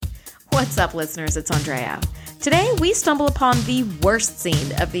What's up, listeners? It's Andrea. Today, we stumble upon the worst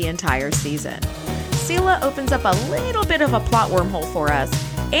scene of the entire season. Sela opens up a little bit of a plot wormhole for us,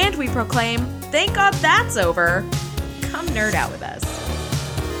 and we proclaim, thank God that's over. Come nerd out with us.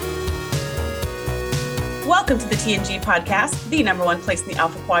 Welcome to the TNG podcast, the number one place in the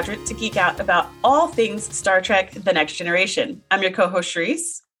Alpha Quadrant to geek out about all things Star Trek: The Next Generation. I'm your co-host,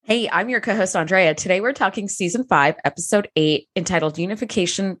 Sharice. Hey, I'm your co-host, Andrea. Today we're talking Season 5, Episode 8, entitled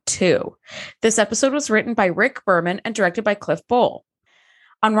Unification 2. This episode was written by Rick Berman and directed by Cliff Bole.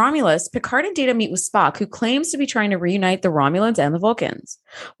 On Romulus, Picard and Data meet with Spock, who claims to be trying to reunite the Romulans and the Vulcans.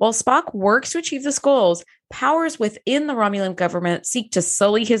 While Spock works to achieve this goals, powers within the Romulan government seek to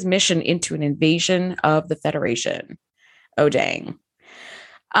sully his mission into an invasion of the Federation. Oh, dang.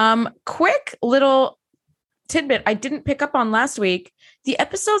 Quick little tidbit I didn't pick up on last week. The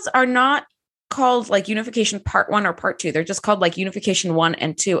episodes are not called like Unification Part 1 or Part 2. They're just called like Unification 1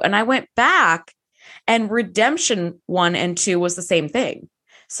 and 2. And I went back and Redemption 1 and 2 was the same thing.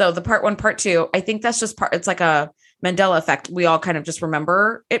 So the Part 1, Part 2, I think that's just it's like a Mandela effect. We all kind of just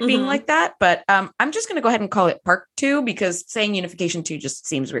remember it being like that. But I'm just going to go ahead and call it Part 2 because saying Unification 2 just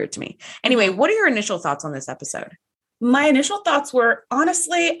seems weird to me. Anyway, what are your initial thoughts on this episode? My initial thoughts were,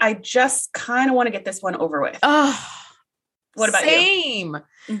 honestly, I just kind of want to get this one over with. Oh, what about you?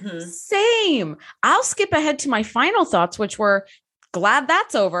 Mm-hmm. Same. I'll skip ahead to my final thoughts, which were glad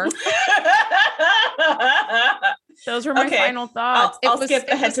that's over. Those were my final thoughts. I'll skip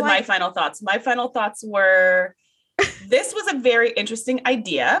ahead to my final thoughts. My final thoughts were, this was a very interesting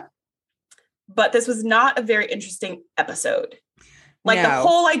idea, but this was not a very interesting episode. Like the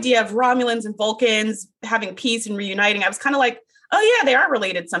whole idea of Romulans and Vulcans having peace and reuniting, I was kind of like, oh yeah, they are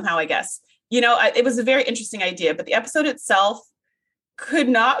related somehow, I guess. You know, it was a very interesting idea, but the episode itself could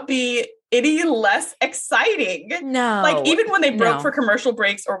not be any less exciting. No. Like even when they broke for commercial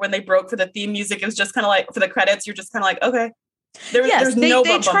breaks or when they broke for the theme music, it was just kind of like, for the credits, you're just kind of like, okay. There's no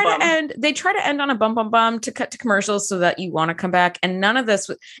bum, bum, bum. They try to end on a bum, bum, bum to cut to commercials so that you want to come back. And none of this,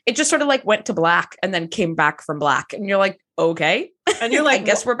 it just sort of like went to black and then came back from black. And you're like, okay. And you're like, I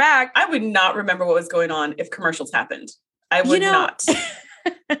guess we're back. I would not remember what was going on if commercials happened. I would not.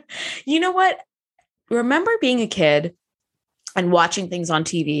 You know what? Remember being a kid and watching things on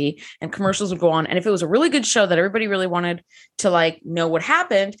TV and commercials would go on. And if it was a really good show that everybody really wanted to like know what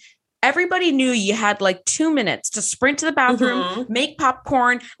happened, everybody knew you had like 2 minutes to sprint to the bathroom, make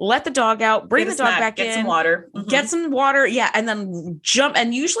popcorn, let the dog out, bring the dog back in, get some water. Yeah. And then jump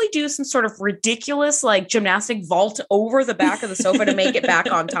and usually do some sort of ridiculous, like gymnastic vault over the back of the sofa to make it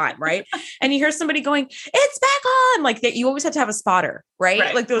back on time. Right. And you hear somebody going, it's back on. Like that. You always have to have a spotter,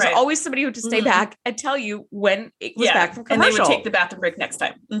 right? Like there was always somebody who would just stay back and tell you when it was back from commercial. And they would take the bathroom break next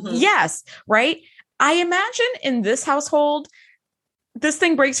time. Yes. Right. I imagine in this household, this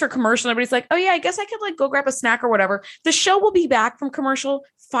thing breaks for commercial. Everybody's like, oh yeah, I guess I could like go grab a snack or whatever. The show will be back from commercial.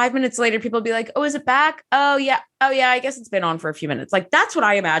 5 minutes later, people will be like, oh, is it back? Oh yeah. I guess it's been on for a few minutes. Like that's what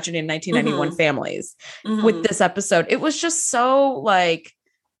I imagine in 1991 families with this episode. It was just so like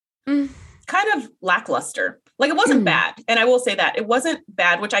kind of lackluster. Like it wasn't bad. And I will say that it wasn't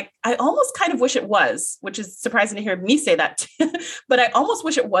bad, which I almost kind of wish it was, which is surprising to hear me say that. But I almost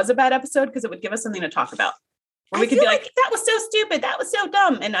wish it was a bad episode because it would give us something to talk about. Or we could be like, that was so stupid. That was so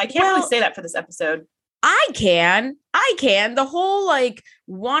dumb. And I can't really say that for this episode. I can. The whole like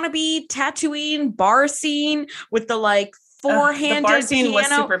wannabe Tatooine bar scene with the like four-handed the bar scene piano was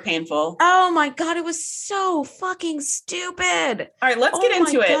super painful. Oh my God. It was so fucking stupid. All right, let's get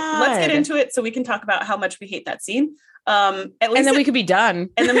into it. Let's get into it so we can talk about how much we hate that scene. At least and then we could be done.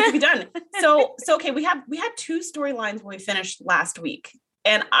 So okay, we had two storylines when we finished last week.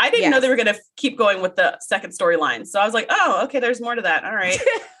 And I didn't know they were going to keep going with the second storyline. So I was like, oh, okay, there's more to that. All right.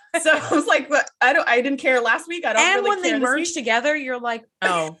 So I was like, but I didn't care last week. I don't and really when care they merge together, you're like,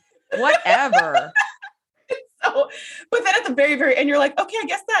 oh, whatever. But then at the very, very end, you're like, okay, I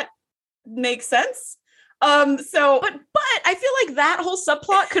guess that makes sense. But I feel like that whole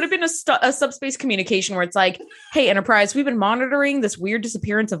subplot could have been a subspace communication where it's like, hey, Enterprise, we've been monitoring this weird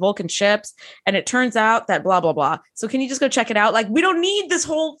disappearance of Vulcan ships, and it turns out that blah, blah, blah. So can you just go check it out? Like, we don't need this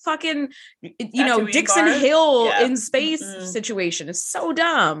whole fucking, Dixon Hill in space situation. It's so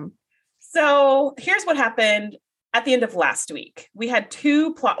dumb. So here's what happened at the end of last week. We had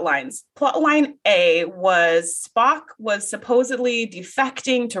two plot lines. Plot line A was Spock was supposedly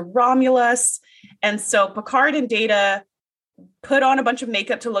defecting to Romulus. And so Picard and Data put on a bunch of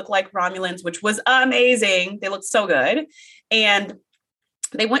makeup to look like Romulans, which was amazing. They looked so good. And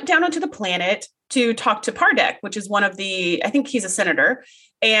they went down onto the planet to talk to Pardek, which is one of I think he's a senator.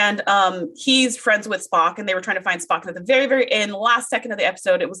 And he's friends with Spock, and they were trying to find Spock. And at the very, very end, last second of the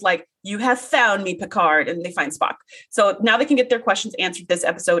episode, it was like, you have found me, Picard. And they find Spock. So now they can get their questions answered this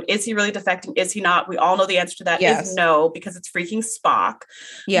episode. Is he really defecting? Is he not? We all know the answer to that is no, because it's freaking Spock.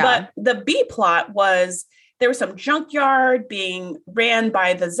 Yeah. But the B plot was there was some junkyard being ran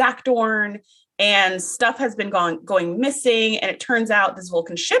by the Zakdorn, and stuff has been going missing. And it turns out this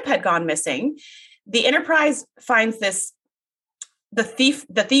Vulcan ship had gone missing. The Enterprise finds the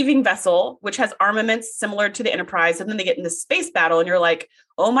thieving vessel, which has armaments similar to the Enterprise. And then they get in this space battle and you're like,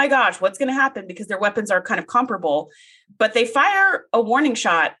 oh my gosh, what's going to happen? Because their weapons are kind of comparable, but they fire a warning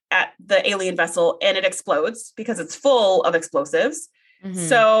shot at the alien vessel and it explodes because it's full of explosives. Mm-hmm.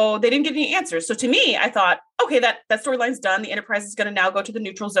 So they didn't get any answers. So to me, I thought, okay, that storyline's done. The Enterprise is going to now go to the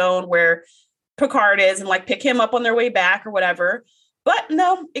neutral zone where Picard is and like pick him up on their way back or whatever. But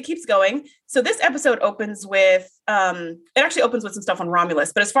no, it keeps going. So this episode opens with, it actually opens with some stuff on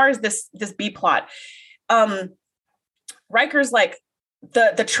Romulus. But as far as this B plot, Riker's like,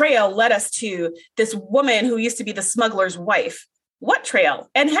 the trail led us to this woman who used to be the smuggler's wife. What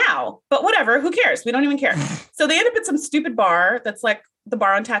trail and how? But whatever, who cares? We don't even care. So they end up at some stupid bar that's like the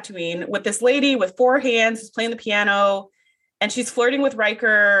bar on Tatooine with this lady with 4 hands who's playing the piano, and she's flirting with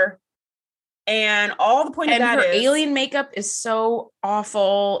Riker. And all the point of that is her alien makeup is so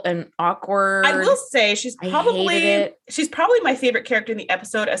awful and awkward. I will say she's probably my favorite character in the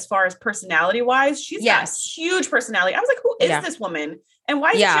episode as far as personality wise. She's got huge personality. I was like, who is this woman? And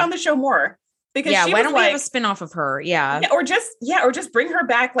why is she on the show more? Because why don't we have a spin-off of her? Or just bring her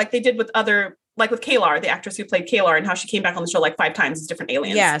back like they did with with Kalar, the actress who played Kalar, and how she came back on the show like 5 times as different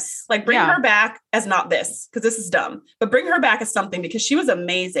aliens. Yes. Like bring her back as not this, because this is dumb, but bring her back as something, because she was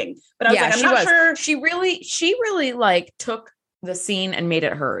amazing. But I was like, I'm not sure. She really like took the scene and made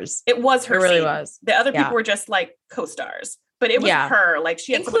it hers. It was her. It really scene. Was. The other people were just like co-stars, but it was her. Like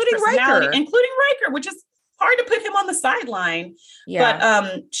she had including so much personality, including Riker, which is hard to put him on the sideline. Yeah.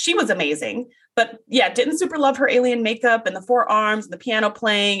 But she was amazing. But didn't super love her alien makeup and the 4 arms and the piano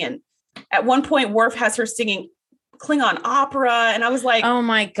playing. And at one point, Worf has her singing Klingon opera. And I was like, oh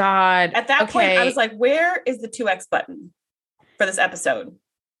my God. At that point, I was like, where is the 2X button for this episode?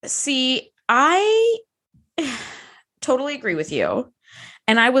 See, I totally agree with you.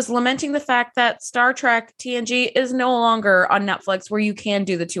 And I was lamenting the fact that Star Trek TNG is no longer on Netflix where you can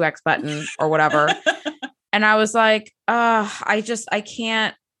do the 2X button or whatever. And I was like, I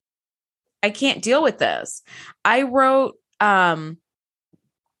can't deal with this. I wrote,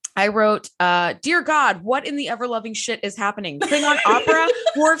 dear God, what in the ever-loving shit is happening? Klingon opera,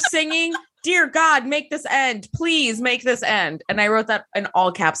 Worf singing, dear God, make this end. Please make this end. And I wrote that in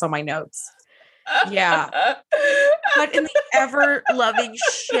all caps on my notes. Yeah. What in the ever-loving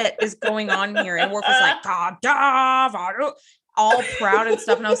shit is going on here? And Worf was like, God, all proud and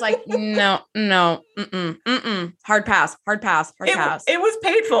stuff. And I was like, no, hard pass. It was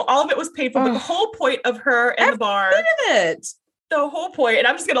painful. All of it was painful. But the whole point of her and the bar, the whole point, and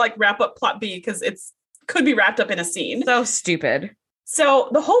I'm just going to like wrap up plot B because could be wrapped up in a scene. So stupid. So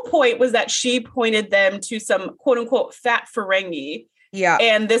the whole point was that she pointed them to some quote unquote fat Ferengi. Yeah.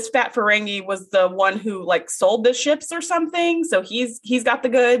 And this fat Ferengi was the one who like sold the ships or something. So he's got the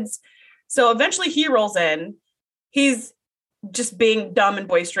goods. So eventually he rolls in. He's just being dumb and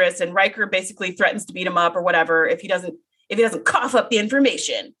boisterous, and Riker basically threatens to beat him up or whatever if he doesn't cough up the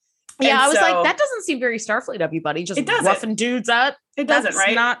information. Yeah, I was like, that doesn't seem very Starfleet of you, buddy. Just roughing dudes up. It doesn't,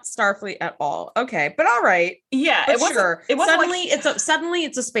 right? Not Starfleet at all. Okay, but all right. Yeah, it wasn't. Sure. It wasn't suddenly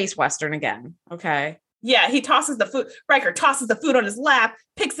it's a space western again. Okay. Yeah, he tosses the food. Riker tosses the food on his lap,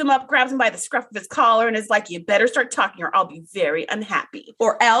 picks him up, grabs him by the scruff of his collar, and is like, "You better start talking, or I'll be very unhappy."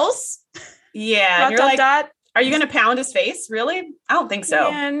 Or else. Yeah, and you're like, are you going to pound his face? Really? I don't think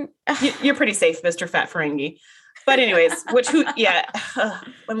so. You're pretty safe, Mr. Fat Ferengi. But anyways,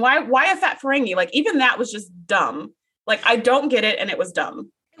 and why a fat Ferengi? Like even that was just dumb. Like I don't get it, and it was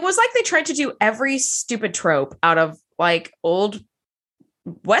dumb. It was like they tried to do every stupid trope out of like old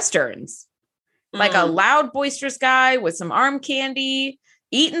westerns, like a loud, boisterous guy with some arm candy,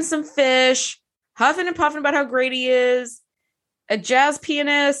 eating some fish, huffing and puffing about how great he is, a jazz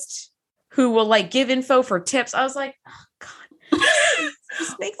pianist who will like give info for tips. I was like, oh God,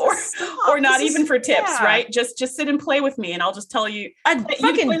 just make this stop. Or not even for tips, right? Just sit and play with me, and I'll just tell you a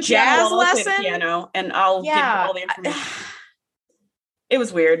fucking jazz lesson, piano, and I'll give you all the information. It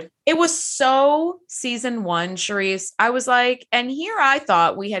was weird. It was so season 1, Charisse. I was like, and here I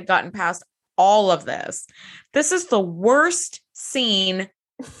thought we had gotten past all of this. This is the worst scene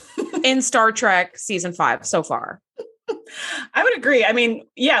in Star Trek season 5 so far. I would agree. I mean,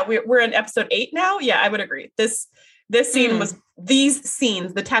 yeah, we're in episode 8 now. Yeah, I would agree. This scene was, these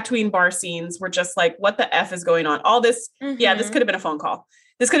scenes, the Tatooine bar scenes were just like, what the F is going on? All this. Yeah, this could have been a phone call.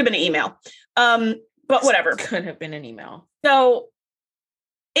 This could have been an email. But whatever. Could have been an email. So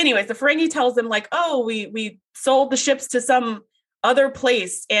anyways, the Ferengi tells them like, oh, we sold the ships to some other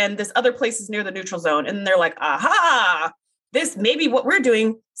place, and this other place is near the neutral zone. And they're like, aha, this maybe what we're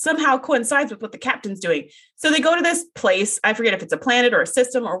doing somehow coincides with what the captain's doing. So they go to this place. I forget if it's a planet or a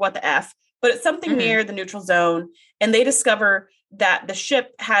system or what the F, but it's something near the neutral zone. And they discover that the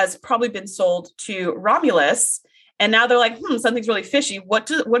ship has probably been sold to Romulus. And now they're like, something's really fishy. What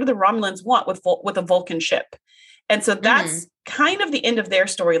do the Romulans want with a Vulcan ship? And so that's kind of the end of their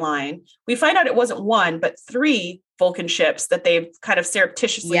storyline. We find out it wasn't 1, but 3 Vulcan ships that they've kind of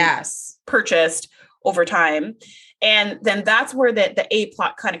surreptitiously purchased over time. And then that's where the A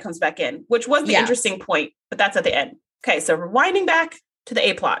plot kind of comes back in, which was the interesting point, but that's at the end. Okay, so rewinding back to the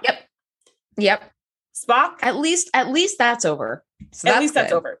A plot. Yep. Spock. At least that's over. So at least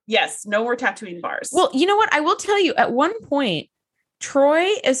that's over. Yes. No more Tatooine bars. Well, you know what? I will tell you, at one point, Troy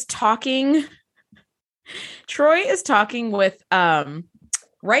is talking with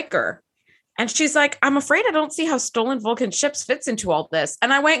Riker. And she's like, I'm afraid I don't see how stolen Vulcan ships fits into all this.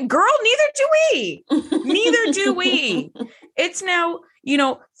 And I went, girl, neither do we. Neither do we. It's now,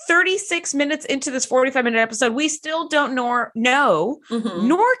 36 minutes into this 45-minute episode. We still don't know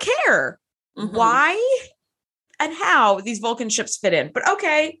nor care why and how these Vulcan ships fit in. But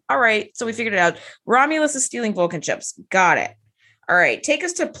okay. All right. So we figured it out. Romulus is stealing Vulcan ships. Got it. All right. Take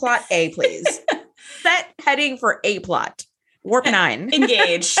us to plot A, please. Set heading for A plot. Warp 9.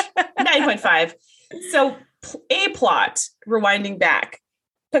 Engage. 9.5. So A plot, rewinding back.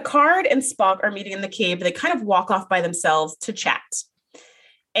 Picard and Spock are meeting in the cave. They kind of walk off by themselves to chat.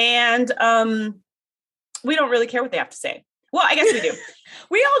 And we don't really care what they have to say. Well, I guess we do.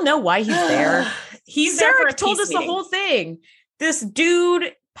 We all know why he's there. Sarek told us the whole thing. This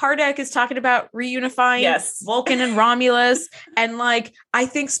dude, Pardek, is talking about reunifying Vulcan and Romulus. And like, I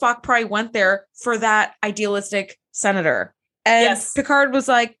think Spock probably went there for that idealistic senator. And Picard was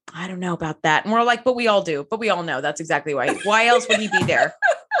like, I don't know about that. And we're like, but we all do. But we all know that's exactly why. Why else would he be there?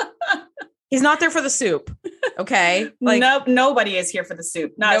 He's not there for the soup. Okay. Like, nope, nobody is here for the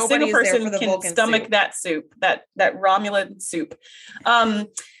soup. Not a single person can Vulcan stomach soup. That soup, that Romulan soup.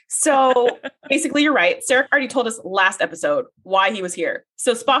 So basically you're right. Sarek already told us last episode why he was here.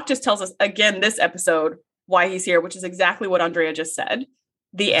 So Spock just tells us again this episode why he's here, which is exactly what Andrea just said.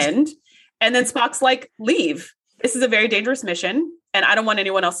 The end. And then Spock's like, leave. This is a very dangerous mission, and I don't want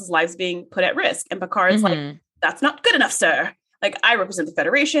anyone else's lives being put at risk. And Picard's like, that's not good enough, sir. Like, I represent the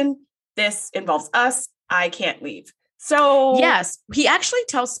Federation. This involves us. I can't leave. So yes, he actually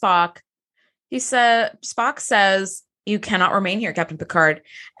tells Spock, Spock says, you cannot remain here, Captain Picard.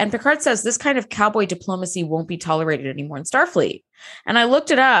 And Picard says this kind of cowboy diplomacy won't be tolerated anymore in Starfleet. And I looked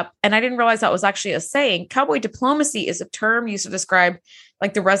it up, and I didn't realize that was actually a saying. Cowboy diplomacy is a term used to describe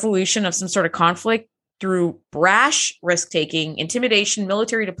like the resolution of some sort of conflict through brash risk-taking, intimidation,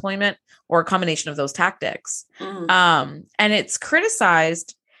 military deployment, or a combination of those tactics. And it's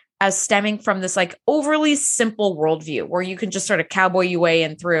criticized as stemming from this like overly simple worldview where you can just sort of cowboy your way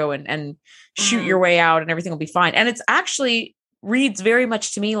in through and shoot your way out and everything will be fine. And it's actually reads very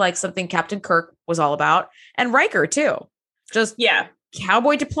much to me like something Captain Kirk was all about, and Riker too. Just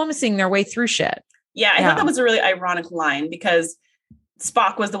cowboy diplomacying their way through shit. Yeah, I thought that was a really ironic line because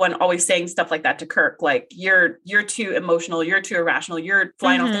Spock was the one always saying stuff like that to Kirk. Like, you're too emotional. You're too irrational. You're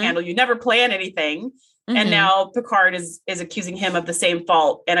flying off the handle. You never plan anything. And now Picard is accusing him of the same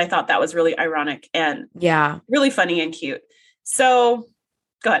fault. And I thought that was really ironic and really funny and cute. So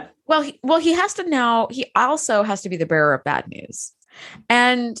go ahead. Well, he also has to be the bearer of bad news.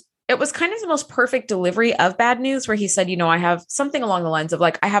 And it was kind of the most perfect delivery of bad news where he said, I have something along the lines of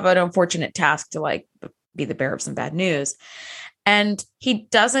like, I have an unfortunate task to like be the bearer of some bad news. And he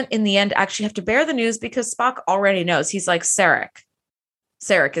doesn't in the end actually have to bear the news because Spock already knows. He's like, Sarek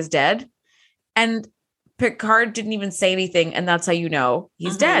is dead. And Picard didn't even say anything. And that's how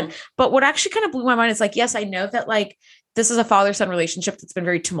he's dead. But what actually kind of blew my mind is like, yes, I know that like this is a father-son relationship that's been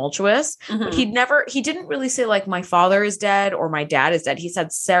very tumultuous. But he didn't really say like my father is dead or my dad is dead. He said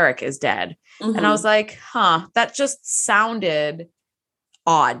Sarek is dead. And I was like, that just sounded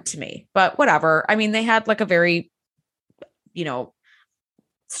odd to me. But whatever. I mean, they had like a very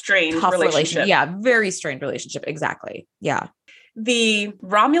strained relationship. Yeah, very strained relationship. Exactly. Yeah. The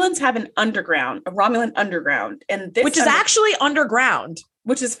Romulans have a Romulan underground, and this which is actually underground,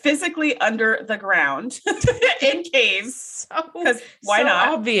 which is physically under the ground in caves. Because why not?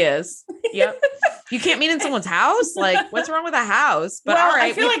 Obvious. Yep. You can't meet in someone's house? Like, what's wrong with a house? But well, all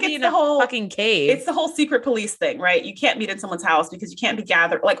right, I feel like it's the whole fucking cave. It's the whole secret police thing, right? You can't meet in someone's house because you can't be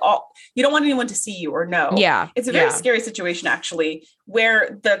gathered. Like you don't want anyone to see you or know. Yeah. It's a very scary situation, actually,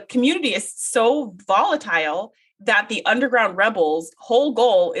 where the community is so volatile that the underground rebels' whole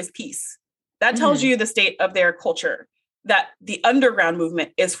goal is peace. That tells you the state of their culture, that the underground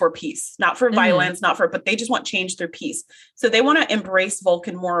movement is for peace, not for violence, but they just want change through peace. So they want to embrace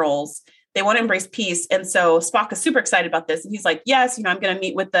Vulcan morals. They want to embrace peace. And so Spock is super excited about this. And he's like, yes, I'm going to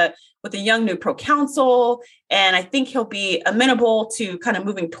meet with the young new proconsul. And I think he'll be amenable to kind of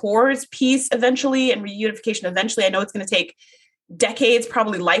moving towards peace eventually and reunification eventually. I know it's going to take decades,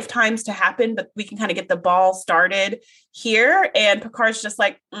 probably lifetimes to happen, but we can kind of get the ball started here. And Picard's just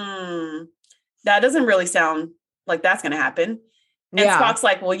like, that doesn't really sound like that's going to happen. And Spock's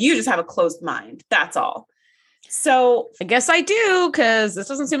like, well, you just have a closed mind. That's all. So I guess I do, because this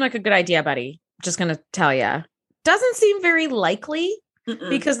doesn't seem like a good idea, buddy. Just going to tell you. Doesn't seem very likely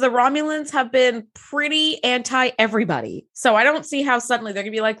because the Romulans have been pretty anti everybody. So I don't see how suddenly they're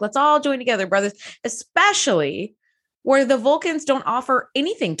going to be like, let's all join together, brothers, especially where the Vulcans don't offer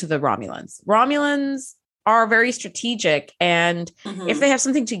anything to the Romulans. Romulans are very strategic. And if they have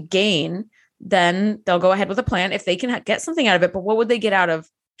something to gain, then they'll go ahead with a plan if they can get something out of it. But what would they get out of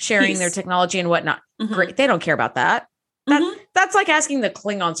sharing their technology and whatnot? Great. They don't care about that. That's like asking the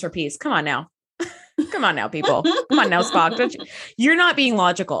Klingons for peace. Come on now. Come on now, people. Come on now, Spock. You're not being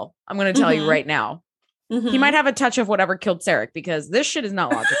logical. I'm going to tell you right now. He might have a touch of whatever killed Sarek, because this shit is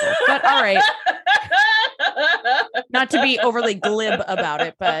not logical. But all right. Not to be overly glib about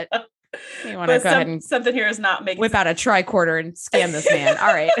it, but you want to go ahead and something here is not making whip out a tricorder and scan this man.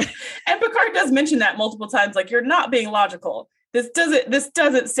 All right. And Picard does mention that multiple times, like, you're not being logical. This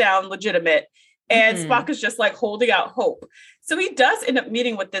doesn't sound legitimate. And Spock is just like holding out hope. So he does end up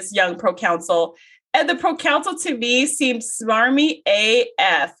meeting with this young proconsul. And the proconsul to me seemed smarmy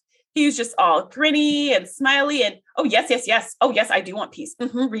AF. He was just all grinny and smiley and, oh, yes. Oh, yes, I do want peace.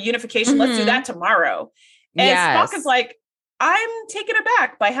 Reunification. Let's do that tomorrow. And Spock is like, I'm taken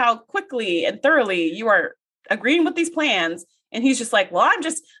aback by how quickly and thoroughly you are agreeing with these plans. And he's just like, well, I'm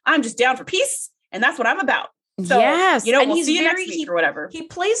just down for peace. And that's what I'm about. So, we'll see you next week or whatever. He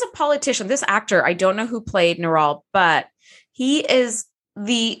plays a politician. This actor, I don't know who played Neral, but he is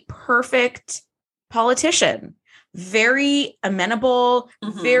the perfect politician. Very amenable,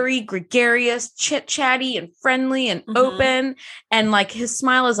 very gregarious, chit-chatty and friendly and open. And like his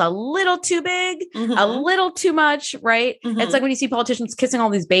smile is a little too big, a little too much, right? It's like when you see politicians kissing all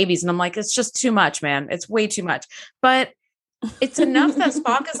these babies and I'm like, it's just too much, man. It's way too much. But it's enough that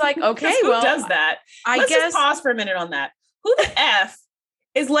Spock is like, okay, who does that? Let's just pause for a minute on that. Who the F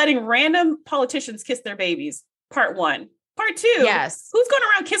is letting random politicians kiss their babies? Part one. Part two. Yes. Who's going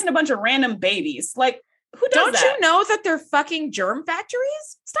around kissing a bunch of random babies? Like, who does Don't that? you know that they're fucking germ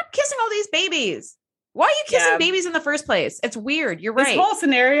factories? Stop kissing all these babies. Why are you kissing babies in the first place? It's weird. You're right. This whole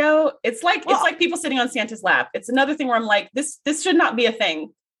scenario, it's like people sitting on Santa's lap. It's another thing where I'm like, this should not be a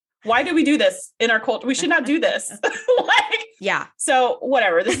thing. Why do we do this in our culture? We should not do this. So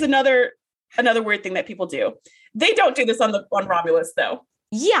whatever. This is another weird thing that people do. They don't do this on Romulus though.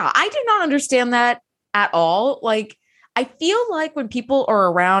 Yeah, I do not understand that at all. Like, I feel like when people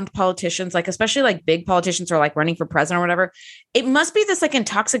are around politicians, like especially like big politicians or like running for president or whatever, it must be this like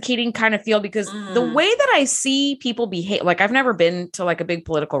intoxicating kind of feel, because the way that I see people behave, like I've never been to like a big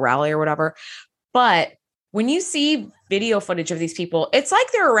political rally or whatever, but when you see video footage of these people, it's like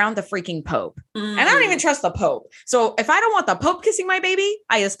they're around the freaking Pope. And I don't even trust the Pope. So if I don't want the Pope kissing my baby,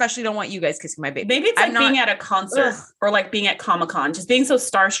 I especially don't want you guys kissing my baby. Maybe it's like being at a concert or like being at Comic-Con, just being so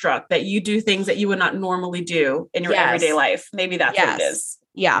starstruck that you do things that you would not normally do in your everyday life. Maybe that's what it is.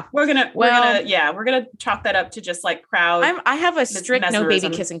 Yeah. We're gonna chalk that up to just like crowd. I have a strict no baby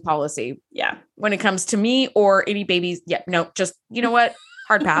kissing policy. Yeah. When it comes to me or any babies. Yeah. No, just, you know what?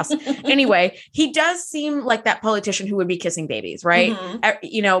 Hard pass. Anyway, he does seem like that politician who would be kissing babies, right?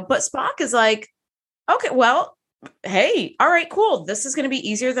 But Spock is like, okay, well, hey, all right, cool. This is going to be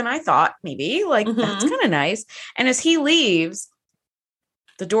easier than I thought, maybe. Like, that's kind of nice. And as he leaves,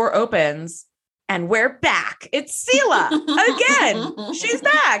 the door opens and we're back. It's Sela again. She's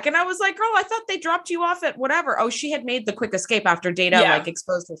back. And I was like, girl, I thought they dropped you off at whatever. Oh, she had made the quick escape after Data like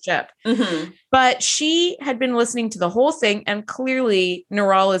exposed the ship. But she had been listening to the whole thing. And clearly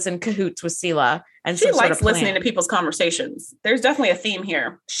Neral is in cahoots with Sela. And she likes listening to people's conversations. There's definitely a theme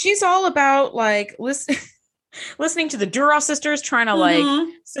here. She's all about like listening to the Duras sisters trying to like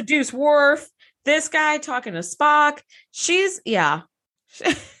seduce Worf. This guy talking to Spock.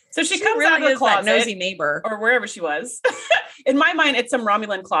 So she comes out of the closet, that nosy neighbor, or wherever she was, In my mind, it's some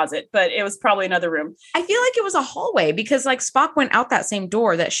Romulan closet, but it was probably another room. I feel like it was a hallway because like Spock went out that same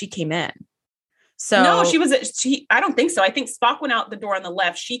door that she came in. So no, I don't think so. I think Spock went out the door on the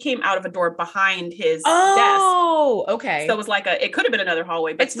left. She came out of a door behind his desk. Oh, okay. So it was like it could have been another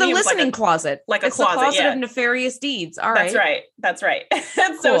hallway, but it's the listening closet. Like it's a closet, the closet of nefarious deeds. All right. That's right.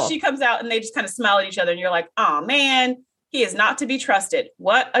 And so she comes out and they just kind of smile at each other and you're like, oh man, he is not to be trusted.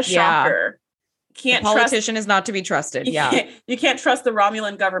 What a shocker. The politician is not to be trusted. You can't trust the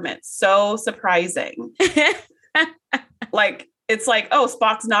Romulan government. So surprising. It's like, oh,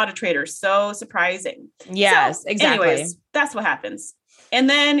 Spock's not a traitor. So surprising. Yes, exactly. Anyways, that's what happens. And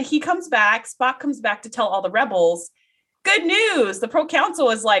then Spock comes back to tell all the rebels, good news. The Pro Council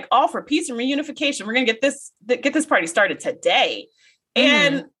is like all for peace and reunification. We're going to get this party started today.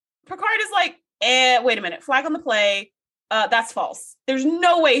 And Picard is like, wait a minute, flag on the play. That's false. There's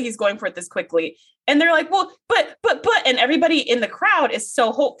no way he's going for it this quickly. And they're like, well, but, and everybody in the crowd is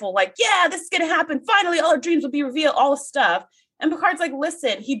so hopeful. Like, yeah, this is going to happen. Finally, all our dreams will be revealed, all this stuff. And Picard's like,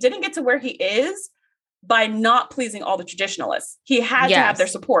 listen, he didn't get to where he is by not pleasing all the traditionalists. He had to have their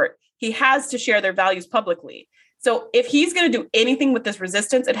support. He has to share their values publicly. So if he's going to do anything with this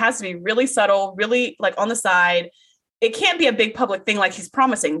resistance, it has to be really subtle, really like on the side. It can't be a big public thing like he's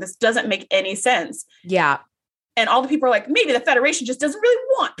promising. This doesn't make any sense. Yeah. And all the people are like, maybe the Federation just doesn't really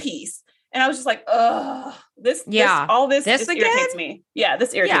want peace. And I was just like, ugh, this irritates me. Yeah,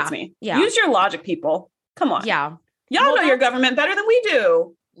 this irritates me. Yeah. Use your logic, people. Come on. Yeah. Y'all know your government better than we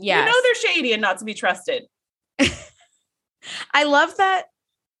do. Yeah. You know they're shady and not to be trusted. I love that.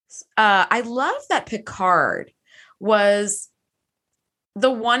 I love that Picard was the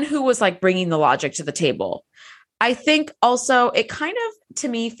one who was like bringing the logic to the table. I think also it kind of, to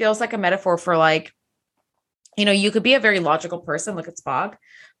me, feels like a metaphor for like, you could be a very logical person, look at Spock,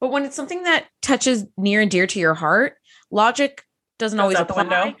 but when it's something that touches near and dear to your heart, logic doesn't always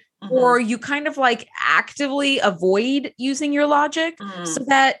apply. Or you kind of like actively avoid using your logic so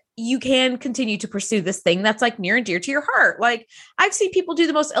that you can continue to pursue this thing that's like near and dear to your heart. Like I've seen people do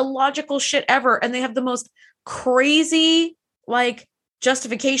the most illogical shit ever and they have the most crazy like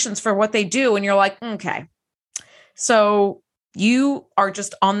justifications for what they do. And you're like, okay, so you are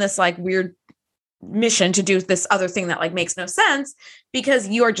just on this like weird mission to do this other thing that like makes no sense because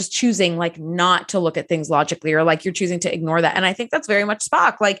you are just choosing like not to look at things logically or like you're choosing to ignore that. And I think that's very much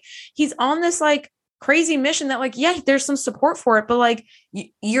Spock. Like he's on this like crazy mission that like, yeah, there's some support for it, but like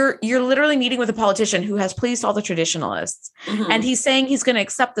you're literally meeting with a politician who has pleased all the traditionalists. And he's saying he's going to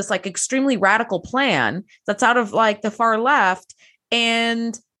accept this like extremely radical plan that's out of like the far left.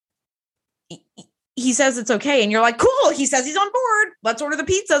 And he says it's okay. And you're like, cool. He says he's on board. Let's order the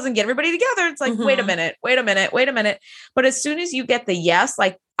pizzas and get everybody together. It's like, wait a minute. But as soon as you get the yes,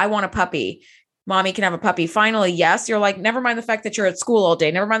 like I want a puppy, mommy can have a puppy. Finally, yes. You're like, never mind the fact that you're at school all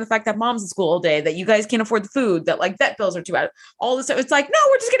day. Never mind the fact that mom's at school all day, that you guys can't afford the food, that like vet bills are too bad. All this stuff. It's like, no,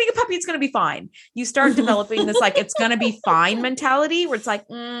 we're just getting a puppy. It's going to be fine. You start developing this, like, it's going to be fine mentality where it's like,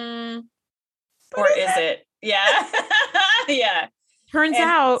 or is it? Yeah. Yeah. Turns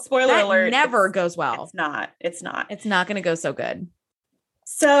out, spoiler alert, never goes well. It's not going to go so good.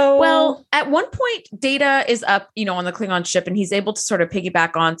 So, well, at one point, Data is up, on the Klingon ship, and he's able to sort of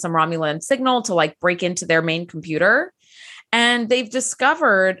piggyback on some Romulan signal to like break into their main computer. And they've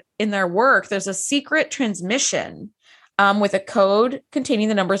discovered in their work, there's a secret transmission with a code containing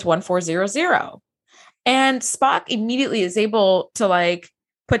the numbers 1400. And Spock immediately is able to like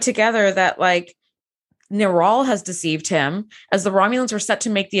put together that like Neral has deceived him, as the Romulans were set to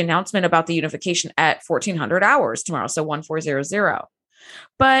make the announcement about the unification at 1400 hours tomorrow. So 1400.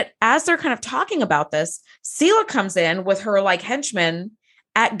 But as they're kind of talking about this, Sela comes in with her like henchmen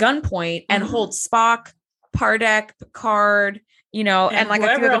at gunpoint and holds Spock, Pardek, Picard, and like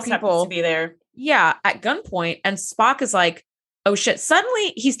a few other people to be there. Yeah, at gunpoint. And Spock is like, oh shit.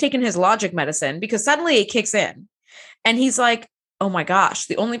 Suddenly he's taken his logic medicine because suddenly it kicks in. And he's like, oh my gosh,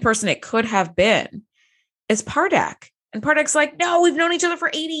 the only person it could have been is Pardek. And Pardek's like, no, we've known each other for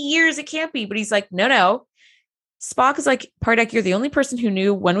 80 years. It can't be. But he's like, no. Spock is like, Pardek, you're the only person who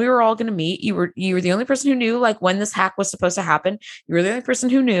knew when we were all going to meet. You were the only person who knew like when this hack was supposed to happen. You were the only person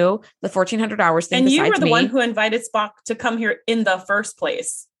who knew the 1400 hours thing. And you were the one who invited Spock to come here in the first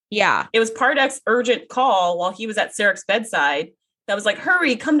place. Yeah. It was Pardek's urgent call while he was at Sarek's bedside that was like,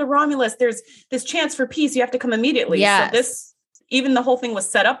 hurry, come to Romulus. There's this chance for peace. You have to come immediately. Yes. So even the whole thing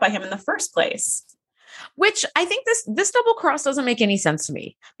was set up by him in the first place. Which I think this double cross doesn't make any sense to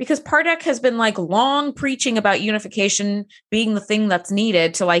me, because Pardek has been like long preaching about unification being the thing that's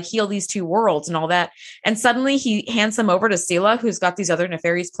needed to like heal these two worlds and all that. And suddenly he hands them over to Sela, who's got these other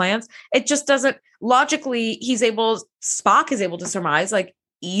nefarious plans. It just doesn't logically, Spock is able to surmise like,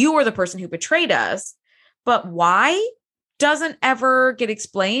 you are the person who betrayed us, but why doesn't ever get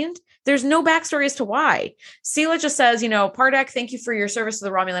explained. There's no backstory as to why. Sela just says, Pardek, thank you for your service to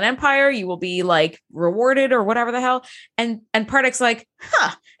the Romulan Empire. You will be like rewarded or whatever the hell. And Pardek's like,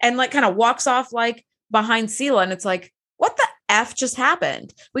 huh. And like kind of walks off like behind Sela. And it's like, what the F just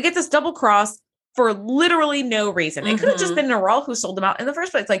happened? We get this double cross for literally no reason. It could have just been Narelle who sold them out in the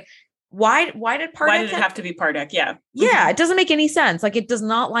first place. Like, why did Pardek? Why did it have to be Pardek? Yeah. Yeah. It doesn't make any sense. Like, it does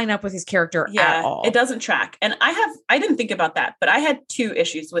not line up with his character at all. It doesn't track. And I didn't think about that, but I had 2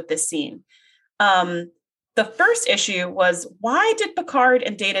 issues with this scene. The first issue was, why did Picard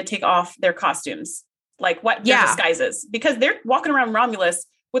and Data take off their costumes? Like what their disguises? Because they're walking around Romulus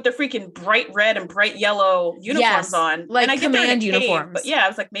with their freaking bright red and bright yellow uniforms on. Like, and I command uniforms. Cave, but yeah, I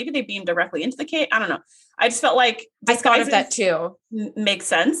was like, maybe they beamed directly into the cave. I don't know. I just felt like I thought of that too. Makes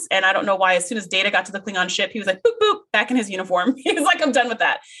sense. And I don't know why, as soon as Data got to the Klingon ship, he was like, boop, boop, back in his uniform. He was like, I'm done with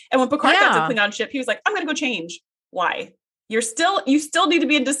that. And when Picard got to the Klingon ship, he was like, I'm going to go change. Why? You still need to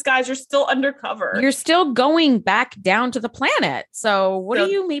be in disguise. You're still undercover. You're still going back down to the planet. So what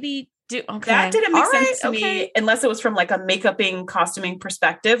do you maybe do? Okay. That didn't make sense to me, unless it was from like a makeuping, costuming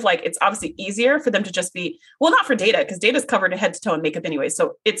perspective. Like, it's obviously easier for them to just be, well, not for Data, because Data's covered head to toe in makeup anyway.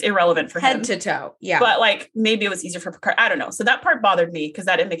 So it's irrelevant for him. Head to toe. Yeah. But like, maybe it was easier for Picard. I don't know. So that part bothered me because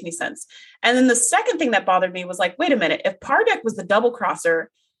that didn't make any sense. And then the second thing that bothered me was like, wait a minute, if Pardek was the double crosser,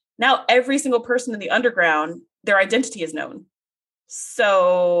 now every single person in the underground, their identity is known.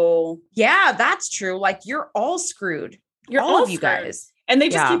 So yeah, that's true. Like, you're all screwed. You're all of you guys. And they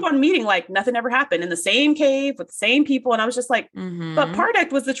just keep on meeting like nothing ever happened in the same cave with the same people. And I was just like, but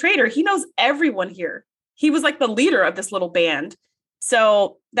Pardek was the traitor. He knows everyone here. He was like the leader of this little band.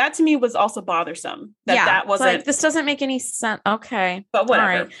 So that to me was also bothersome. That wasn't. Like, this doesn't make any sense. Okay. But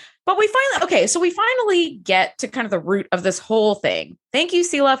whatever. All right. But we finally get to kind of the root of this whole thing. Thank you,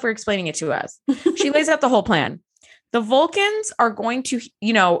 Sela, for explaining it to us. She lays out the whole plan. The Vulcans are going to,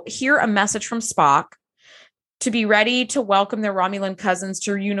 hear a message from Spock to be ready to welcome their Romulan cousins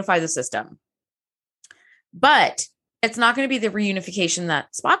to reunify the system. But it's not going to be the reunification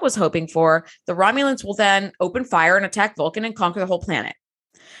that Spock was hoping for. The Romulans will then open fire and attack Vulcan and conquer the whole planet.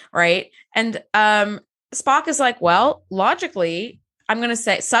 Right. And Spock is like, well, logically, I'm going to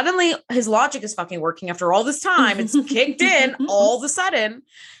say, suddenly his logic is fucking working after all this time. It's kicked in all of a sudden.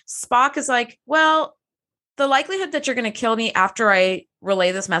 Spock is like, well, the likelihood that you're going to kill me after I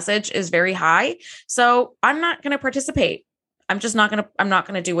relay this message is very high. So I'm not going to participate. I'm not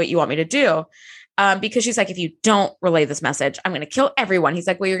going to do what you want me to do. Because she's like, if you don't relay this message, I'm going to kill everyone. He's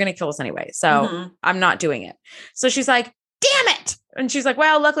like, well, you're going to kill us anyway. So I'm not doing it. So she's like, damn it. And she's like,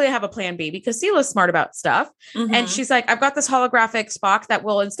 well, luckily I have a plan B, because Sela's smart about stuff. And she's like, I've got this holographic Spock that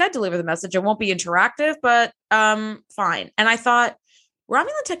will instead deliver the message. It won't be interactive, but fine. And I thought,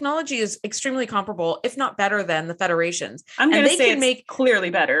 Romulan technology is extremely comparable, if not better than the Federation's. I'm going to say it's clearly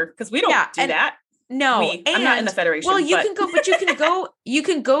better, because we don't do that. No, I'm not in the Federation. Well, you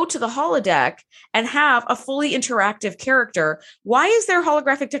can go to the holodeck and have a fully interactive character. Why is their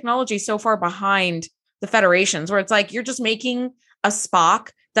holographic technology so far behind the Federation's, where it's like, you're just making a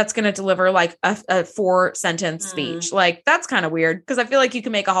Spock that's going to deliver like a 4-sentence speech? Like, that's kind of weird, because I feel like you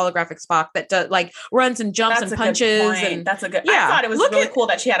can make a holographic Spock that does like runs and jumps and punches. And that's a good. Yeah, I thought it was really cool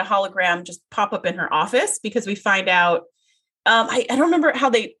that she had a hologram just pop up in her office, because we find out. I don't remember how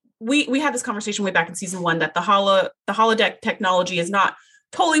we had this conversation way back in season 1 that the holodeck technology is not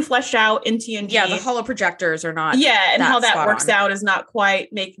totally fleshed out in TNG. Yeah, the holo projectors are not. Yeah, and how that works out is not quite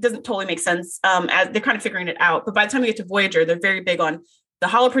doesn't totally make sense. As they're kind of figuring it out. But by the time we get to Voyager, they're very big on the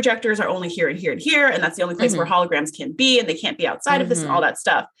holo projectors are only here and here and here, and that's the only place where holograms can be, and they can't be outside of this and all that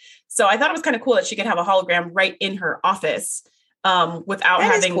stuff. So I thought it was kind of cool that she could have a hologram right in her office. Without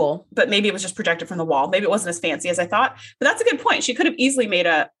having, cool. But maybe it was just projected from the wall. Maybe it wasn't as fancy as I thought, but that's a good point. She could have easily made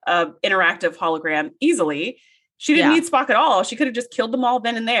a interactive hologram easily. She didn't need Spock at all. She could have just killed them all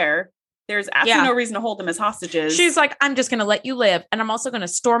then and there. There's absolutely no reason to hold them as hostages. She's like, I'm just going to let you live. And I'm also going to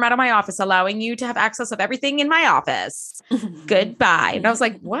storm out of my office, allowing you to have access of everything in my office. Goodbye. And I was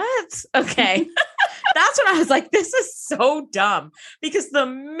like, what? Okay. That's when I was like, this is so dumb, because the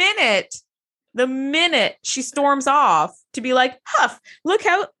minute she storms off to be like, Huff, look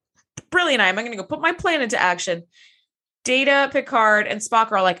how brilliant I am. I'm going to go put my plan into action. Data, Picard, and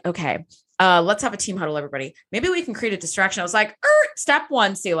Spock are like, okay, Let's have a team huddle, everybody. Maybe we can create a distraction. I was like, step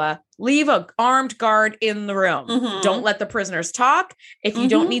one, Sela, leave a armed guard in the room. Don't let the prisoners talk. If you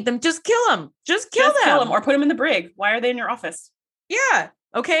don't need them, just kill them. Just kill them. Or put them in the brig. Why are they in your office? Yeah.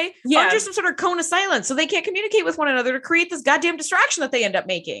 Okay. Yeah. Under some sort of cone of silence so they can't communicate with one another to create this goddamn distraction that they end up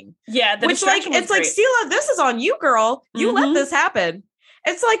making. Yeah. Which, like, it's great. Like, Sela, this is on you, girl. You let this happen.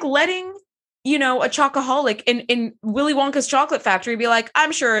 It's like letting, you know, a chocoholic in Willy Wonka's chocolate factory be like,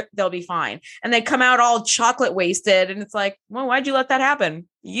 I'm sure they'll be fine. And they come out all chocolate wasted. And it's like, well, why'd you let that happen?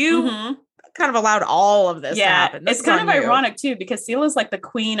 You kind of allowed all of this to happen. It's kind of ironic too, because Sela's like the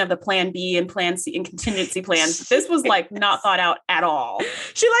queen of the plan B and plan C and contingency plans. This was like not thought out at all.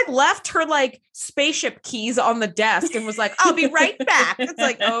 She like left her like spaceship keys on the desk and was like, I'll be right back. It's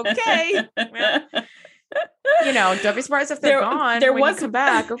like, okay. Well, you know, don't be surprised if they're gone. There was come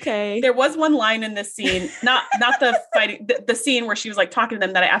back. Okay. There was one line in this scene, not the fighting, the scene where she was like talking to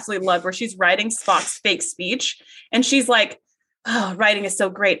them that I absolutely loved, where she's writing Spock's fake speech. And she's like, oh, writing is so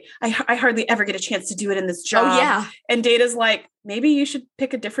great. I hardly ever get a chance to do it in this job. Oh, yeah. And Data's like, maybe you should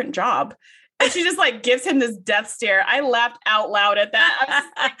pick a different job. And she just like gives him this death stare. I laughed out loud at that.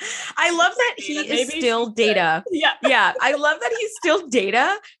 I love that he is still Data. Yeah. Yeah. I love that he's still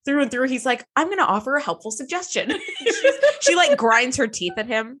Data through and through. He's like, I'm going to offer a helpful suggestion. She like grinds her teeth at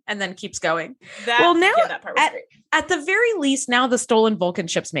him and then keeps going. That part was great. At the very least, now the stolen Vulcan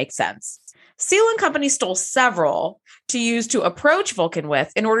ships make sense. Sela and company stole several to use to approach Vulcan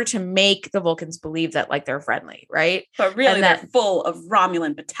with in order to make the Vulcans believe that like they're friendly, right? But really they're full of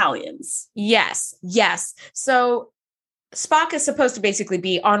Romulan battalions. Yes. So Spock is supposed to basically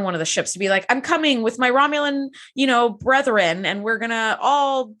be on one of the ships to be like, I'm coming with my Romulan, you know, brethren, and we're gonna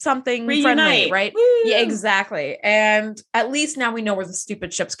all something reunite. Friendly, right? Woo! Yeah, exactly. And at least now we know where the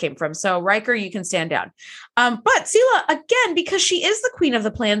stupid ships came from. So Riker, you can stand down. But Sela, again, because she is the queen of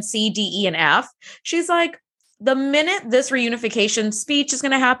the plan C, D, E, and F, she's like, the minute this reunification speech is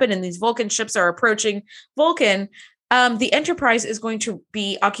going to happen and these Vulcan ships are approaching Vulcan, the Enterprise is going to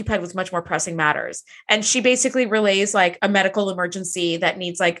be occupied with much more pressing matters. And she basically relays like a medical emergency that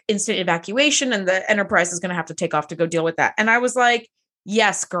needs like instant evacuation, and the Enterprise is going to have to take off to go deal with that. And I was like,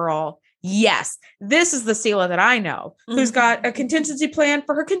 yes, girl. Yes, this is the Sela that I know, who's got a contingency plan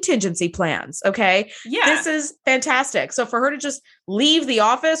for her contingency plans. Okay. Yeah. This is fantastic. So for her to just leave the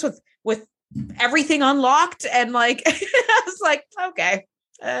office with everything unlocked and like, I was like, okay,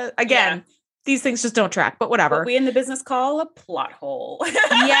 again, these things just don't track, but whatever. What we in the business call a plot hole.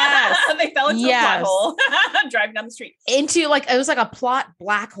 Yes. They fell into a plot hole driving down the street. Into like, it was like a plot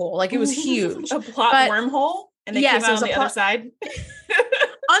black hole. Like it was huge. A plot wormhole. And they came out on the other side.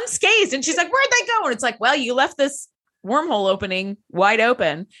 Unscathed. And she's like, where'd they go? And it's like, well, you left this wormhole opening wide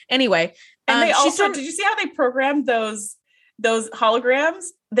open. Anyway. And they also, did you see how they programmed those holograms?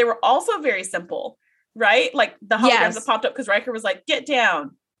 They were also very simple, right? Like the holograms that popped up because Riker was like, get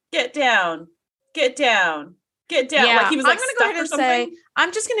down, get down, get down, get down. Yeah, like he was like,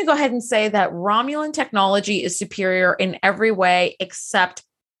 I'm just going to go ahead and say that Romulan technology is superior in every way except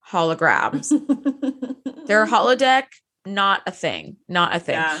holograms. Their holodeck, not a thing.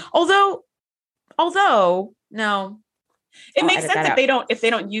 Yeah. Although, no. It makes sense if they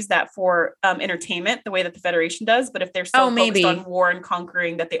don't use that for entertainment the way that the Federation does, but if they're so focused on war and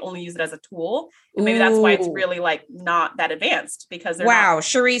conquering that they only use it as a tool, maybe that's why it's really like not that advanced because they're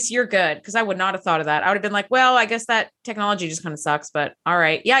Charisse, you're good, because I would not have thought of that. I would have been like, well, I guess that technology just kind of sucks, but all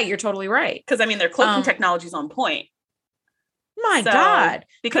right. Yeah, you're totally right. Because I mean their cloaking technology is on point. My God.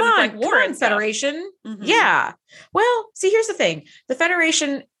 Because it's like war and Federation. Yeah. Well, see, here's the thing. The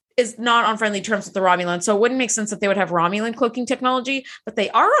Federation is not on friendly terms with the Romulans, so it wouldn't make sense that they would have Romulan cloaking technology, but they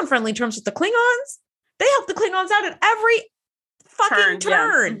are on friendly terms with the Klingons. They help the Klingons out at every fucking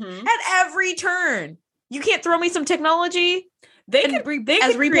turn. At every turn. You can't throw me some technology. They could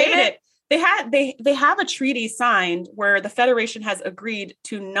recreate it. They have a treaty signed where the Federation has agreed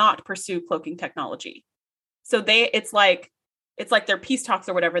to not pursue cloaking technology. So it's like their peace talks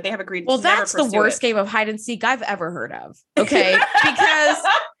or whatever. They have agreed. Well, that's the worst game of hide and seek I've ever heard of. Okay,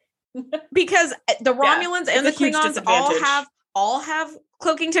 because the Romulans and the Klingons all have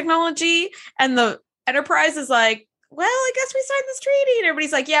cloaking technology, and the Enterprise is like, well, I guess we signed this treaty, and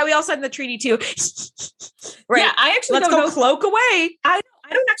everybody's like, yeah, we all signed the treaty too. Right? Yeah, I actually let's go cloak away. I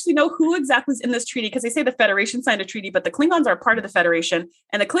don't actually know who exactly is in this treaty because they say the Federation signed a treaty, but the Klingons are part of the Federation,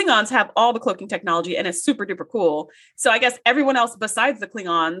 and the Klingons have all the cloaking technology, and it's super duper cool. So I guess everyone else besides the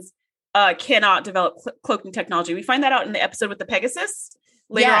Klingons cannot develop cloaking technology. We find that out in the episode with the Pegasus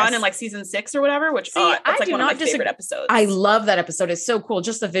later on in like season 6 or whatever, which that's like one of my favorite episodes. I love that episode. It's so cool.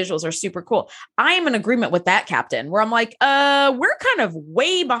 Just the visuals are super cool. I am in agreement with that, Captain, where I'm like, we're kind of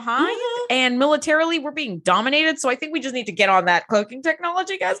way behind and militarily we're being dominated. So I think we just need to get on that cloaking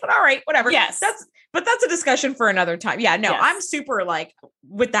technology, guys. But all right, whatever. Yes. That's a discussion for another time. Yeah, no, Yes. I'm super like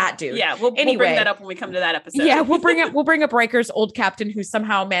with that dude. Yeah, we'll bring that up when we come to that episode. Yeah, we'll bring up Riker's old captain who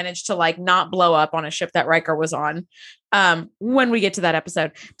somehow managed to like not blow up on a ship that Riker was on when we get to that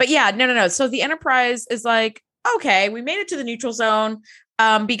episode. But yeah, no. So the Enterprise is like, okay, we made it to the neutral zone.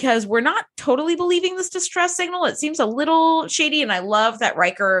 Because we're not totally believing this distress signal. It seems a little shady. And I love that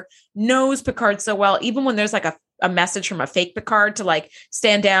Riker knows Picard so well, even when there's like a message from a fake Picard to like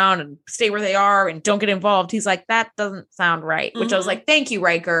stand down and stay where they are and don't get involved. He's like, that doesn't sound right, which I was like, thank you,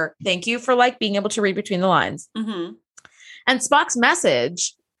 Riker. Thank you for like being able to read between the lines. And Spock's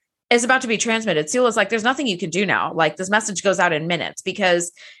message is about to be transmitted. Sila's like, there's nothing you can do now. Like this message goes out in minutes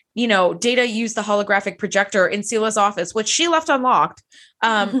because Data used the holographic projector in Sila's office, which she left unlocked,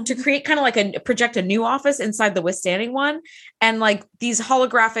 to create kind of like project a new office inside the withstanding one. And like these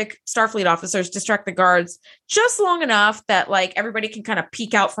holographic Starfleet officers distract the guards just long enough that like everybody can kind of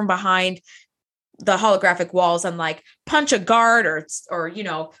peek out from behind the holographic walls and like punch a guard or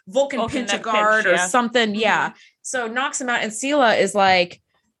Vulcan pinch a guard or something. Yeah. So knocks him out. And Sila is like,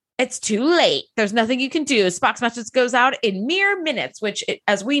 it's too late. There's nothing you can do. Spock's message goes out in mere minutes, which,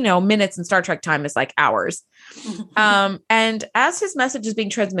 as we know, minutes in Star Trek time is like hours. And as his message is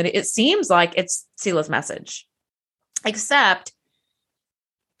being transmitted, it seems like it's Sila's message, except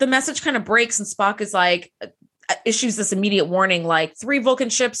the message kind of breaks and Spock is like, issues this immediate warning, like 3 Vulcan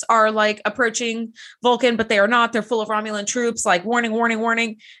ships are like approaching Vulcan, but they are not. They're full of Romulan troops, like warning, warning,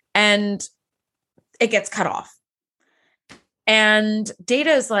 warning. And it gets cut off. And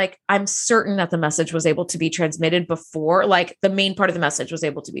Data is like, I'm certain that the message was able to be transmitted before, like the main part of the message was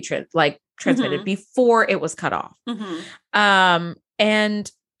able to be transmitted before it was cut off. And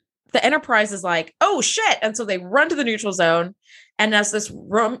the Enterprise is like, oh shit. And so they run to the neutral zone. And as this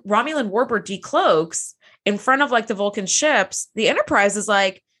Romulan warbird decloaks in front of like the Vulcan ships, the Enterprise is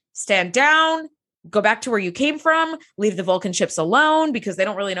like, stand down, go back to where you came from, leave the Vulcan ships alone because they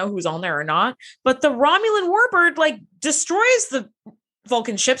don't really know who's on there or not. But the Romulan warbird like destroys the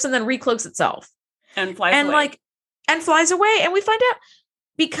Vulcan ships and then recloaks itself and flies away. And flies away. And we find out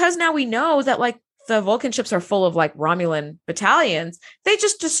because now we know that like the Vulcan ships are full of like Romulan battalions. They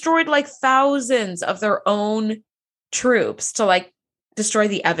just destroyed like thousands of their own troops to like destroy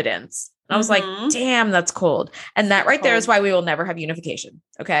the evidence. And I was like, damn, that's cold. And that right there is why we will never have unification.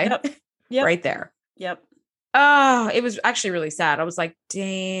 Okay. Yep. Right there. Yep. Oh, it was actually really sad. I was like,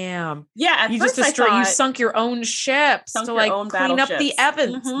 damn. Yeah. You sunk your own ships to like clean up the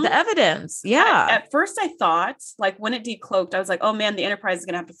evidence. Yeah. At first I thought like when it decloaked, I was like, oh man, the Enterprise is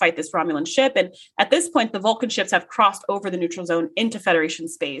going to have to fight this Romulan ship. And at this point, the Vulcan ships have crossed over the neutral zone into Federation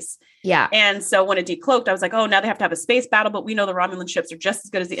space. Yeah. And so when it decloaked, I was like, oh, now they have to have a space battle, but we know the Romulan ships are just as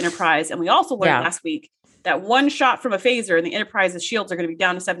good as the Enterprise. And we also learned last week that one shot from a phaser and the Enterprise's shields are going to be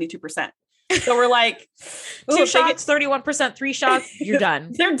down to 72%. So we're like, 2 shots, 31%, 3 shots, you're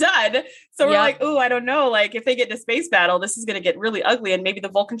done. They're done. So we're like, I don't know. Like if they get in a space battle, this is going to get really ugly. And maybe the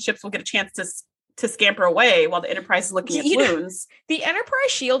Vulcan ships will get a chance to scamper away while the Enterprise is looking at balloons. The Enterprise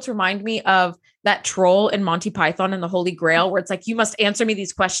shields remind me of that troll in Monty Python and the Holy Grail, where it's like, you must answer me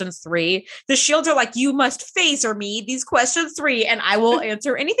these questions 3. The shields are like, you must phaser me these questions 3, and I will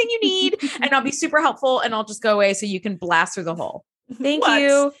answer anything you need. And I'll be super helpful and I'll just go away so you can blast through the hole. Thank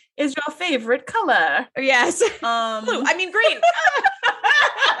you. What is your favorite color? Yes. Blue. I mean, green.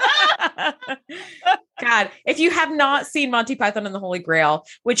 God, if you have not seen Monty Python and the Holy Grail,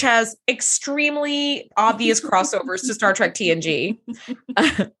 which has extremely obvious crossovers to Star Trek TNG,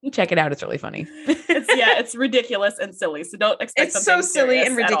 check it out. It's really funny. It's ridiculous and silly. So don't expect it's so silly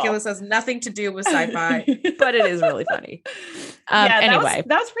and ridiculous. Has nothing to do with sci-fi, but it is really funny. Anyway,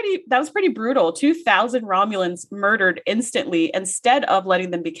 that was pretty brutal. 2,000 Romulans murdered instantly instead of letting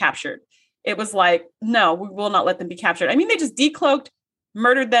them be captured. It was like, no, we will not let them be captured. I mean, they just decloaked,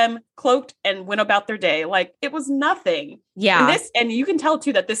 murdered them, cloaked, and went about their day. Like it was nothing. Yeah. And you can tell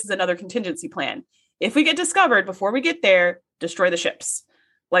too that this is another contingency plan. If we get discovered before we get there, destroy the ships.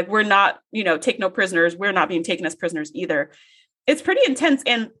 Like we're not, take no prisoners. We're not being taken as prisoners either. It's pretty intense.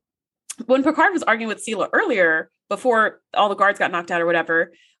 And when Picard was arguing with Sela earlier, before all the guards got knocked out or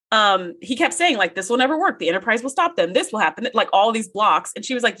whatever, he kept saying like, this will never work. The Enterprise will stop them. This will happen. Like all these blocks. And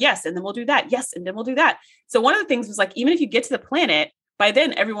she was like, yes. And then we'll do that. Yes. And then we'll do that. So one of the things was like, even if you get to the planet, by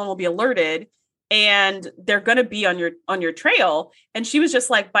then everyone will be alerted and they're going to be on your trail. And she was just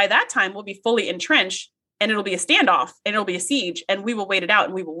like, by that time we'll be fully entrenched and it'll be a standoff and it'll be a siege and we will wait it out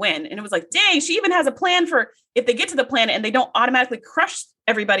and we will win. And it was like, dang, she even has a plan for if they get to the planet and they don't automatically crush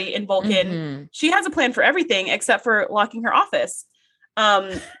everybody in Vulcan. She has a plan for everything except for locking her office.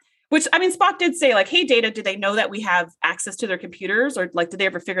 Which, I mean, Spock did say, like, hey, Data, do they know that we have access to their computers? Or, like, did they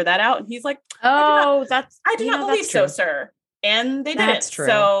ever figure that out? And he's like, I do not believe so, sir. And they didn't. True.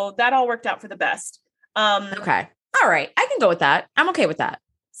 So that all worked out for the best. Okay. All right. I can go with that. I'm okay with that.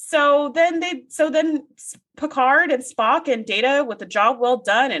 So then Picard and Spock and Data, with the job well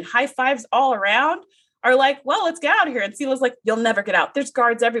done and high fives all around, are like, well, let's get out of here. And Sila's like, you'll never get out. There's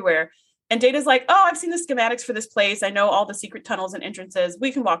guards everywhere. And Data's like, oh, I've seen the schematics for this place. I know all the secret tunnels and entrances.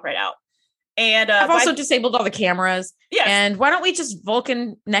 We can walk right out. And I've also disabled all the cameras. Yes. And why don't we just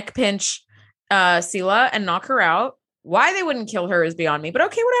Vulcan neck pinch Sela and knock her out? Why they wouldn't kill her is beyond me. But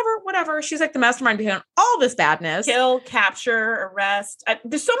okay, whatever. She's like the mastermind behind all this badness. Kill, capture, arrest.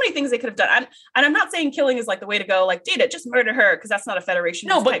 There's so many things they could have done. And I'm not saying killing is like the way to go. Like, Data, just murder her, because that's not a Federation.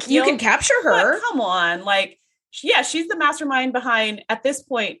 No, but you can capture her. But come on. Like, yeah, she's the mastermind behind, at this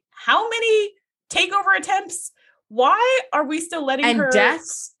point, how many takeover attempts? Why are we still letting her... And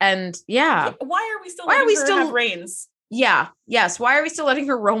deaths, and yeah. Why are we still letting her have reins? Yeah, yes. Why are we still letting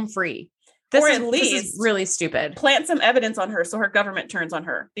her roam free? This is really stupid. Plant some evidence on her so her government turns on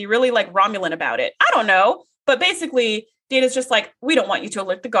her. Be really, like, Romulan about it. I don't know. But basically, Data's just like, we don't want you to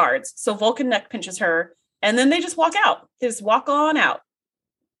alert the guards. So Vulcan neck pinches her, and then they just walk out. They just walk on out.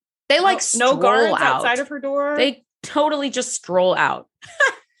 They no guards outside of her door. They totally just stroll out.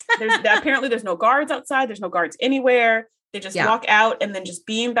 Apparently there's no guards outside. There's no guards anywhere. They just walk out and then just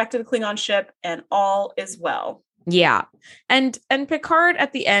beam back to the Klingon ship, and all is well. Yeah. And Picard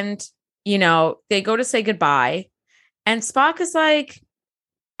at the end, you know, they go to say goodbye, and Spock is like,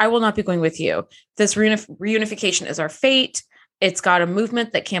 I will not be going with you. This reunification is our fate. It's got a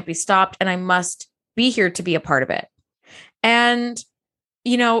movement that can't be stopped, and I must be here to be a part of it. And,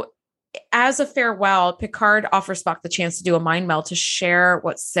 you know, as a farewell, Picard offers Spock the chance to do a mind meld to share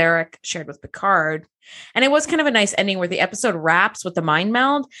what Sarek shared with Picard. And it was kind of a nice ending where the episode wraps with the mind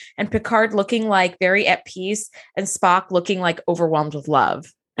meld and Picard looking like very at peace and Spock looking like overwhelmed with love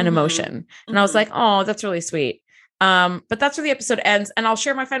and emotion. And I was like, oh, that's really sweet. But that's where the episode ends. And I'll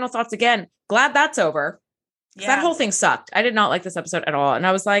share my final thoughts again. Glad that's over. Yeah. That whole thing sucked. I did not like this episode at all. And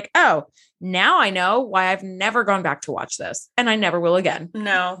I was like, oh, now I know why I've never gone back to watch this. And I never will again.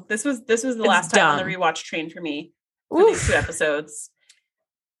 No, this was the last time on the rewatch train for me for these 2 episodes.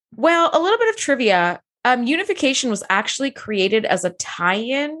 Well, a little bit of trivia. Unification was actually created as a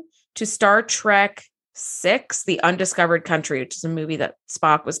tie-in to Star Trek VI, The Undiscovered Country, which is a movie that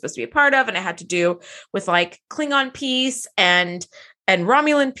Spock was supposed to be a part of. And it had to do with like Klingon peace and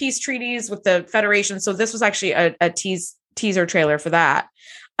Romulan peace treaties with the Federation. So this was actually a teaser trailer for that.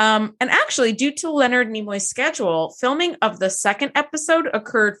 And actually, due to Leonard Nimoy's schedule, filming of the 2nd episode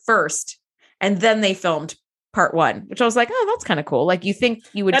occurred first, and then they filmed part 1, which I was like, oh, that's kind of cool. Like, you think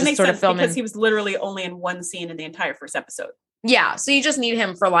you would just sort of film because he was literally only in one scene in the entire 1st episode. Yeah, so you just need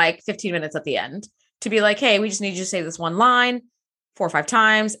him for like 15 minutes at the end to be like, hey, we just need you to say this one line 4 or 5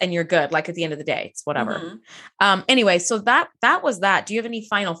 times, and you're good. Like, at the end of the day, it's whatever. Anyway, so that was that. Do you have any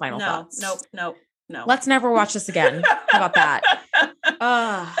final thoughts? No. Let's never watch this again. How about that?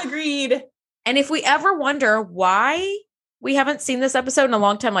 Agreed. And if we ever wonder why we haven't seen this episode in a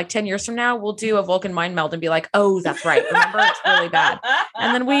long time, like 10 years from now, we'll do a Vulcan mind meld and be like, oh, that's right. Remember, it's really bad.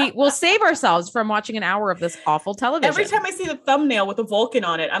 And then we'll save ourselves from watching an hour of this awful television. Every time I see the thumbnail with a Vulcan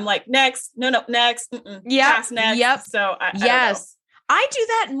on it, I'm like, next. No, next. Yeah. Next. Yep. So yes. I do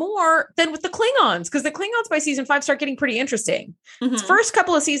that more than with the Klingons, because the Klingons by season 5 start getting pretty interesting. First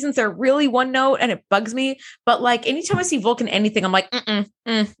couple of seasons, they're really one note and it bugs me. But like anytime I see Vulcan anything, I'm like,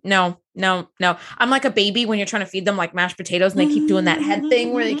 no. I'm like a baby when you're trying to feed them like mashed potatoes and they keep doing that head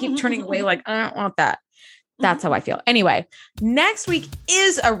thing where they keep turning away like, I don't want that. That's how I feel. Anyway, next week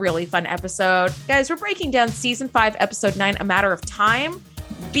is a really fun episode. Guys, we're breaking down season 5, episode 9, A Matter of Time.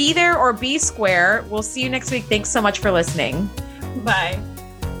 Be there or be square. We'll see you next week. Thanks so much for listening. Bye.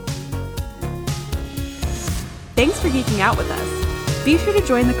 Thanks for geeking out with us. Be sure to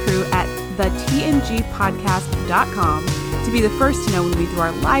join the crew at thetngpodcast.com to be the first to know when we do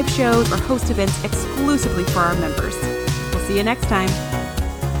our live shows or host events exclusively for our members. We'll see you next time.